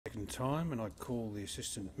time, and I call the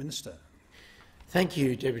Assistant Minister. Thank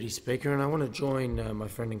you, Deputy Speaker, and I want to join my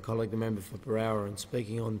friend and colleague, the member for Berowra, in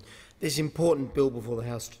speaking on this important bill before the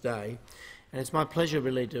House today. And it's my pleasure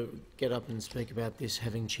really to get up and speak about this,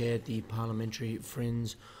 having chaired the Parliamentary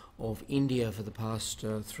Friends of India for the past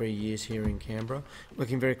 3 years here in Canberra,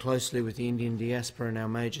 working very closely with the Indian diaspora in our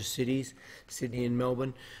major cities, Sydney and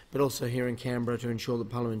Melbourne, but also here in Canberra to ensure that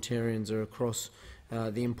parliamentarians are across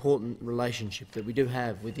the important relationship that we do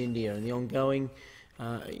have with India and the ongoing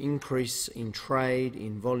increase in trade,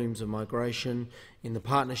 in volumes of migration, in the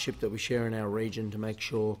partnership that we share in our region to make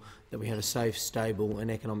sure that we have a safe, stable and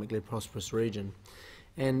economically prosperous region.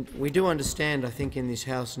 And we do understand, I think, in this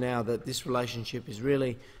House now that this relationship is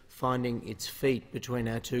really finding its feet between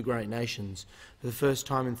our two great nations. For the first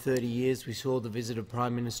time in 30 years, we saw the visit of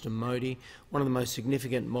Prime Minister Modi, one of the most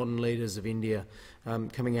significant modern leaders of India,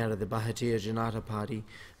 coming out of the Bharatiya Janata Party,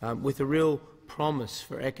 with a real promise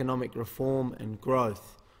for economic reform and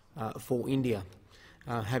growth for India.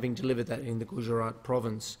 Having delivered that in the Gujarat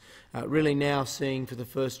province, really now seeing for the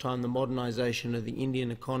first time the modernisation of the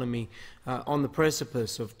Indian economy on the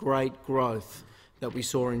precipice of great growth that we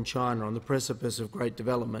saw in China, on the precipice of great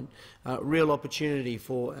development, real opportunity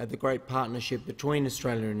for the great partnership between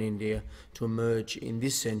Australia and India to emerge in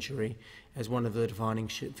this century as one of the defining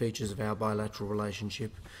features of our bilateral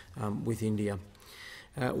relationship with India.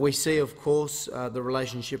 We see, of course, the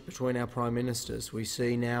relationship between our Prime Ministers. We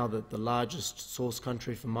see now that the largest source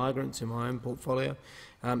country for migrants in my own portfolio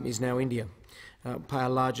is now India. Our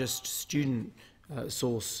largest student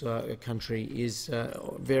source country is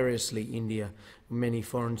variously India. Many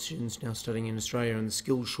foreign students now studying in Australia, and the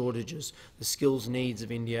skills shortages, the skills needs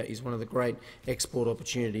of India is one of the great export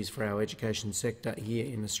opportunities for our education sector here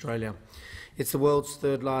in Australia. It's the world's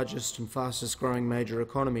third largest and fastest growing major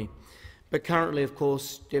economy. But currently, of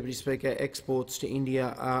course, Deputy Speaker, exports to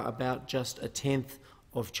India are about just a tenth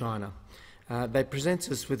of China. They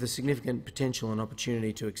present us with a significant potential and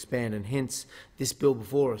opportunity to expand, and hence this bill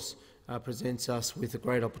before us presents us with a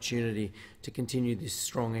great opportunity to continue this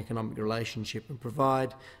strong economic relationship and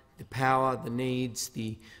provide the power, the needs,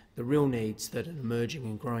 the real needs that an emerging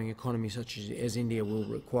and growing economy such as India will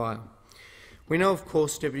require. We know, of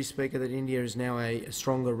course, Deputy Speaker, that India is now a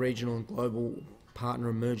stronger regional and global partner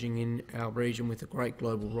emerging in our region with a great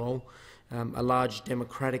global role, a large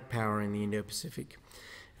democratic power in the Indo-Pacific.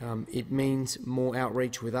 It means more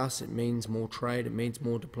outreach with us, it means more trade, it means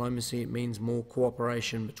more diplomacy, it means more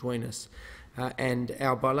cooperation between us. And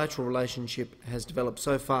our bilateral relationship has developed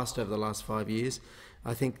so fast over the last 5 years.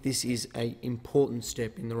 I think this is an important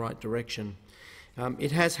step in the right direction.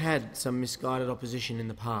 It has had some misguided opposition in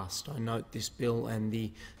the past. I note this bill and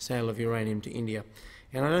the sale of uranium to India.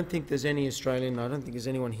 And I don't think there's any Australian, I don't think there's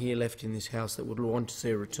anyone here left in this House that would want to see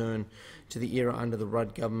a return to the era under the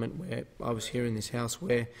Rudd government, where I was here in this House,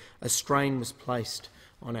 where a strain was placed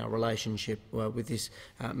on our relationship with this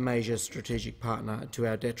major strategic partner to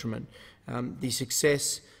our detriment. The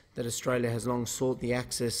success that Australia has long sought, the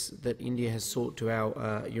access that India has sought to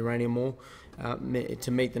our uranium ore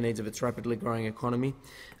to meet the needs of its rapidly growing economy,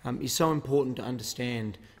 is so important to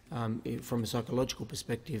understand from a psychological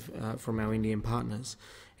perspective from our Indian partners.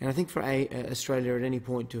 And I think for Australia at any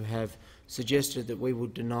point to have suggested that we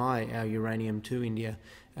would deny our uranium to India,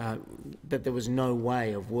 that there was no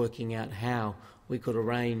way of working out how we could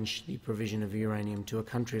arrange the provision of uranium to a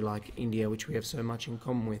country like India, which we have so much in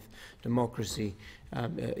common with: democracy,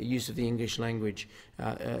 use of the English language,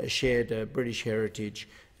 shared British heritage,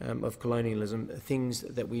 of colonialism, things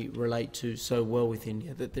that we relate to so well with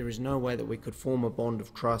India, that there is no way that we could form a bond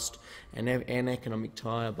of trust and an economic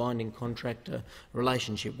tie, a binding contractor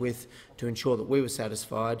relationship with, to ensure that we were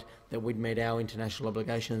satisfied that we'd meet our international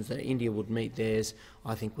obligations, that India would meet theirs,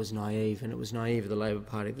 I think was naive, and it was naive of the Labor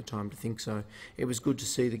Party at the time to think so. It was good to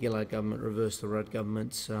see the Gillard government reverse the Rudd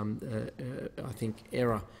government's, I think,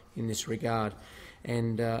 error in this regard.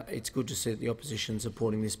 And it's good to see that the opposition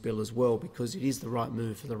supporting this bill as well, because it is the right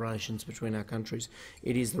move for the relations between our countries.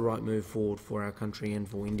 It is the right move forward for our country and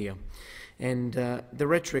for India. And the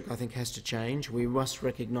rhetoric, I think, has to change. We must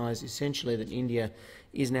recognise essentially that India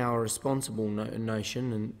is now a responsible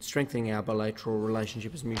nation, and strengthening our bilateral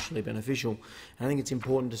relationship is mutually beneficial. And I think it's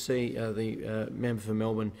important to see the member for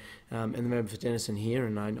Melbourne and the member for Denison here,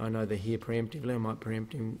 and I know they're here preemptively. I might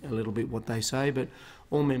preempt him a little bit what they say, but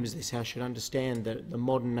all members of this House should understand that the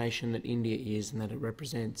modern nation that India is and that it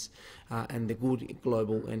represents, and the good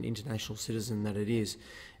global and international citizen that it is.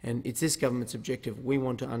 And it's this government's objective. We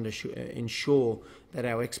want to ensure that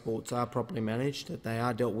our exports are properly managed, that they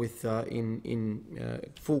are dealt with in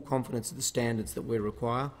full confidence of the standards that we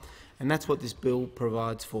require, and that's what this bill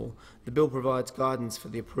provides for. The bill provides guidance for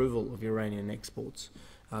the approval of uranium exports.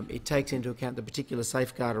 It takes into account the particular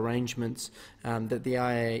safeguard arrangements that the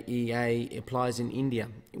IAEA applies in India,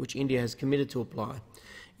 which India has committed to apply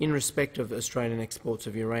in respect of Australian exports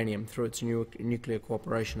of uranium through its nuclear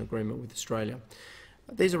cooperation agreement with Australia.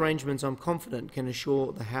 These arrangements, I'm confident, can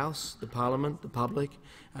assure the House, the Parliament, the public,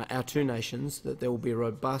 our two nations, that there will be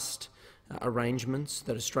robust arrangements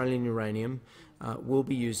that Australian uranium will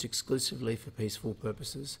be used exclusively for peaceful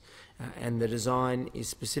purposes, and the design is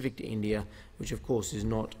specific to India, which of course is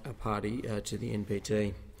not a party to the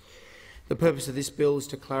NPT. The purpose of this bill is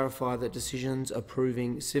to clarify that decisions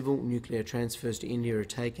approving civil nuclear transfers to India are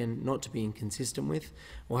taken not to be inconsistent with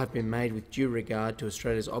or have been made with due regard to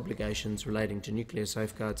Australia's obligations relating to nuclear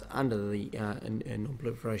safeguards under the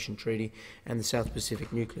Non-Proliferation Treaty and the South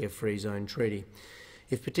Pacific Nuclear Free Zone Treaty.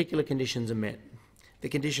 If particular conditions are met, the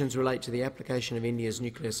conditions relate to the application of India's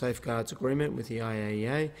Nuclear Safeguards Agreement with the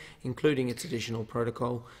IAEA, including its additional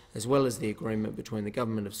protocol, as well as the agreement between the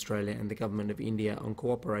Government of Australia and the Government of India on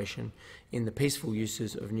cooperation in the peaceful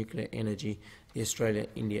uses of nuclear energy, the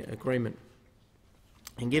Australia-India Agreement.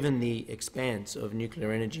 And given the expanse of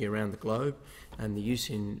nuclear energy around the globe and the use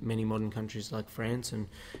in many modern countries like France and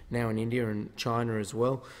now in India and China as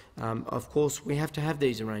well, of course we have to have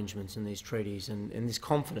these arrangements and these treaties and this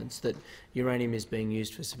confidence that uranium is being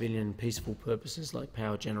used for civilian and peaceful purposes like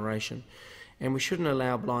power generation. And we shouldn't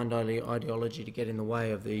allow blind ideology to get in the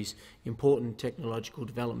way of these important technological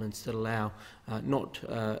developments that allow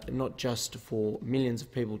not just for millions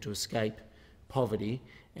of people to escape poverty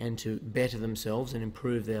and to better themselves and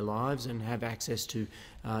improve their lives and have access to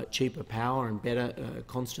cheaper power and better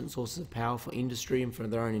constant sources of power for industry and for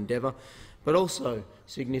their own endeavour, but also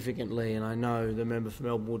significantly, and I know the member for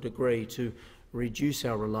Melbourne would agree, to reduce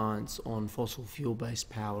our reliance on fossil fuel-based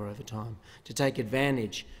power over time, to take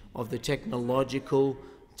advantage of the technological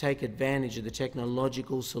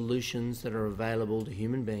solutions that are available to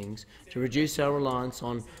human beings, to reduce our reliance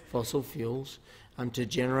on fossil fuels, to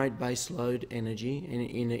generate baseload energy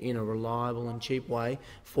in a reliable and cheap way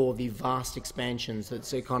for the vast expansions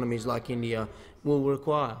that economies like India will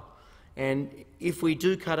require. And if we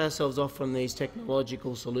do cut ourselves off from these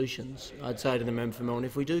technological solutions, I'd say to the member for Melbourne,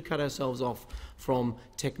 if we do cut ourselves off from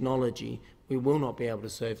technology, we will not be able to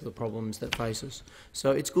solve the problems that face us.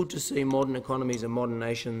 So it's good to see modern economies and modern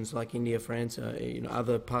nations like India, France,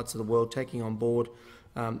 other parts of the world taking on board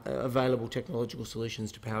available technological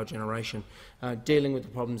solutions to power generation, dealing with the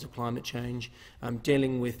problems of climate change,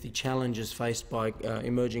 dealing with the challenges faced by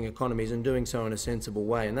emerging economies, and doing so in a sensible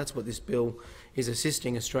way. And that's what this bill is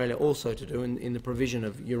assisting Australia also to do in the provision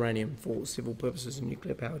of uranium for civil purposes and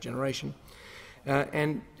nuclear power generation.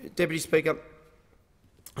 And, Deputy Speaker,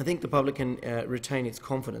 I think the public can retain its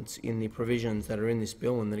confidence in the provisions that are in this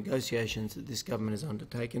bill and the negotiations that this government has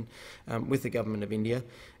undertaken with the Government of India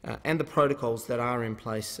and the protocols that are in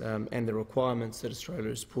place and the requirements that Australia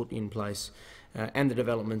has put in place and the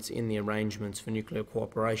developments in the arrangements for nuclear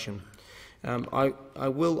cooperation. I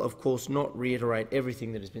will, of course, not reiterate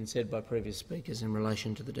everything that has been said by previous speakers in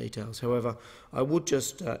relation to the details. However, I would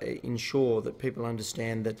just ensure that people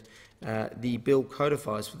understand that the bill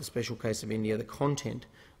codifies for the special case of India the content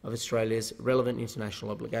of Australia's relevant international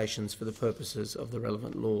obligations for the purposes of the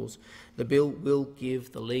relevant laws. The bill will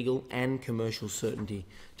give the legal and commercial certainty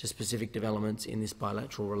to specific developments in this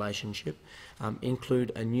bilateral relationship,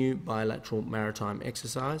 include a new bilateral maritime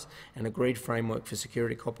exercise, an agreed framework for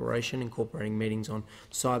security cooperation incorporating meetings on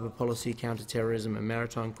cyber policy, counter-terrorism and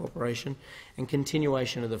maritime cooperation, and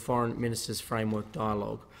continuation of the Foreign Ministers' Framework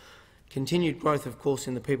Dialogue. Continued growth, of course,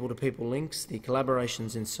 in the people-to-people links, the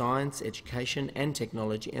collaborations in science, education and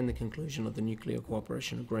technology, and the conclusion of the Nuclear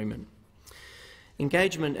Cooperation Agreement.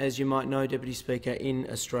 Engagement, as you might know, Deputy Speaker, in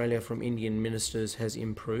Australia from Indian ministers has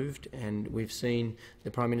improved, and we've seen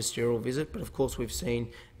the Prime Ministerial visit, but of course we've seen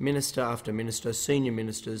minister after minister, senior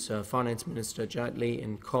ministers, Finance Minister Jaitley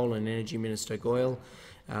and Coal and Energy Minister Goyal,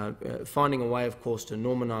 finding a way, of course, to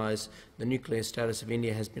normalise the nuclear status of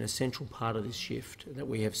India has been a central part of this shift that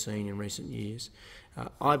we have seen in recent years.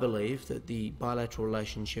 I believe that the bilateral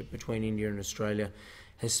relationship between India and Australia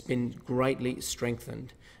has been greatly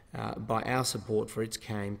strengthened by our support for its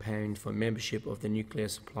campaign for membership of the Nuclear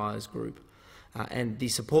Suppliers Group. And the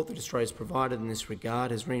support that Australia has provided in this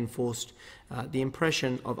regard has reinforced the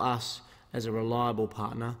impression of us as a reliable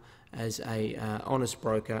partner, as an honest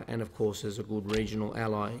broker and, of course, as a good regional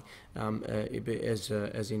ally,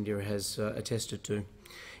 as India has attested to.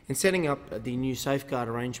 In setting up the new safeguard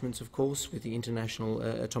arrangements, of course, with the International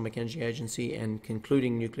Atomic Energy Agency and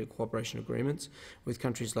concluding nuclear cooperation agreements with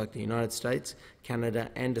countries like the United States, Canada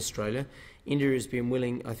and Australia, India has been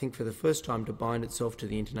willing, I think for the first time, to bind itself to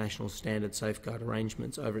the international standard safeguard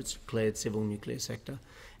arrangements over its declared civil nuclear sector.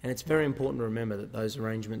 And it's very important to remember that those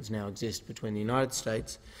arrangements now exist between the United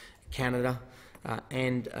States, Canada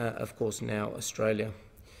and, of course, now Australia.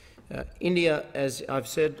 India, as I've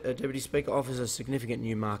said, Deputy Speaker, offers a significant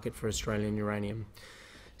new market for Australian uranium.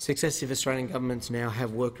 Successive Australian governments now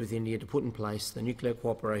have worked with India to put in place the Nuclear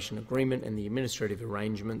Cooperation Agreement and the administrative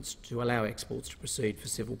arrangements to allow exports to proceed for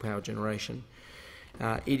civil power generation.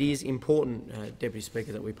 It is important, Deputy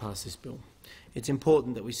Speaker, that we pass this bill. It's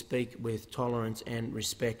important that we speak with tolerance and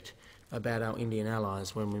respect about our Indian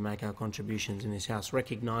allies when we make our contributions in this House,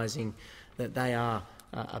 recognising that they are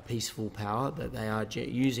a peaceful power, that they are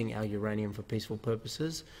using our uranium for peaceful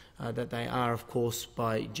purposes, that they are, of course,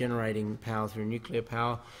 by generating power through nuclear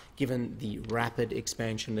power, given the rapid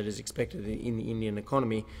expansion that is expected in the Indian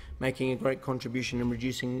economy, making a great contribution in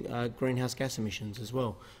reducing greenhouse gas emissions as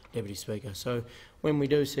well, Deputy Speaker. So when we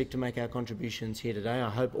do seek to make our contributions here today, I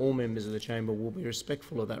hope all members of the chamber will be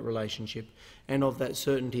respectful of that relationship and of that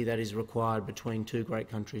certainty that is required between two great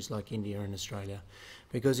countries like India and Australia.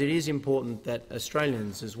 Because it is important that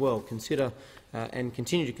Australians as well consider and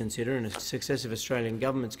continue to consider, and successive Australian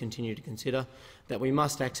governments continue to consider, that we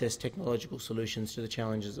must access technological solutions to the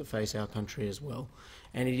challenges that face our country as well.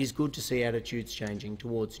 And it is good to see attitudes changing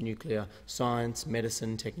towards nuclear science,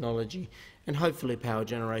 medicine, technology and hopefully power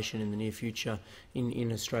generation in the near future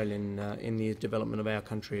in Australia and in the development of our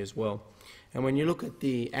country as well. And when you look at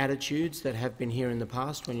the attitudes that have been here in the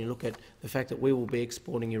past, when you look at the fact that we will be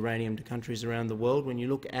exporting uranium to countries around the world, when you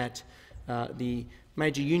look at the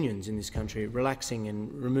major unions in this country relaxing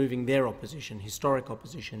and removing their opposition, historic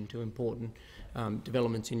opposition to important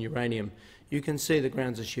developments in uranium, you can see the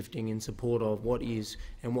grounds are shifting in support of what is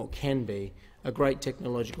and what can be a great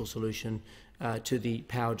technological solution to the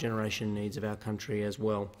power generation needs of our country as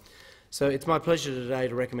well. So it's my pleasure today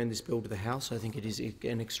to recommend this bill to the House. I think it is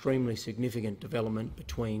an extremely significant development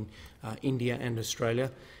between India and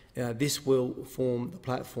Australia. This will form the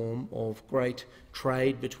platform of great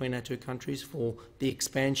trade between our two countries for the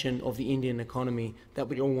expansion of the Indian economy that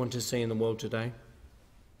we all want to see in the world today.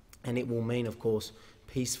 And it will mean, of course,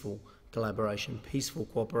 peaceful collaboration, peaceful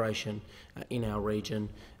cooperation in our region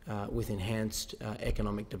with enhanced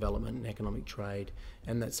economic development and economic trade,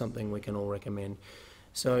 and that's something we can all recommend.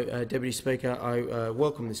 So, Deputy Speaker, I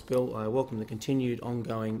welcome this bill. I welcome the continued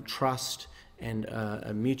ongoing trust and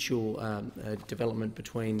a mutual development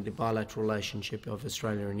between the bilateral relationship of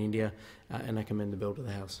Australia and India, and I commend the bill to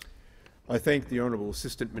the House. I thank the Honourable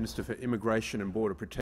Assistant Minister for Immigration and Border Protection.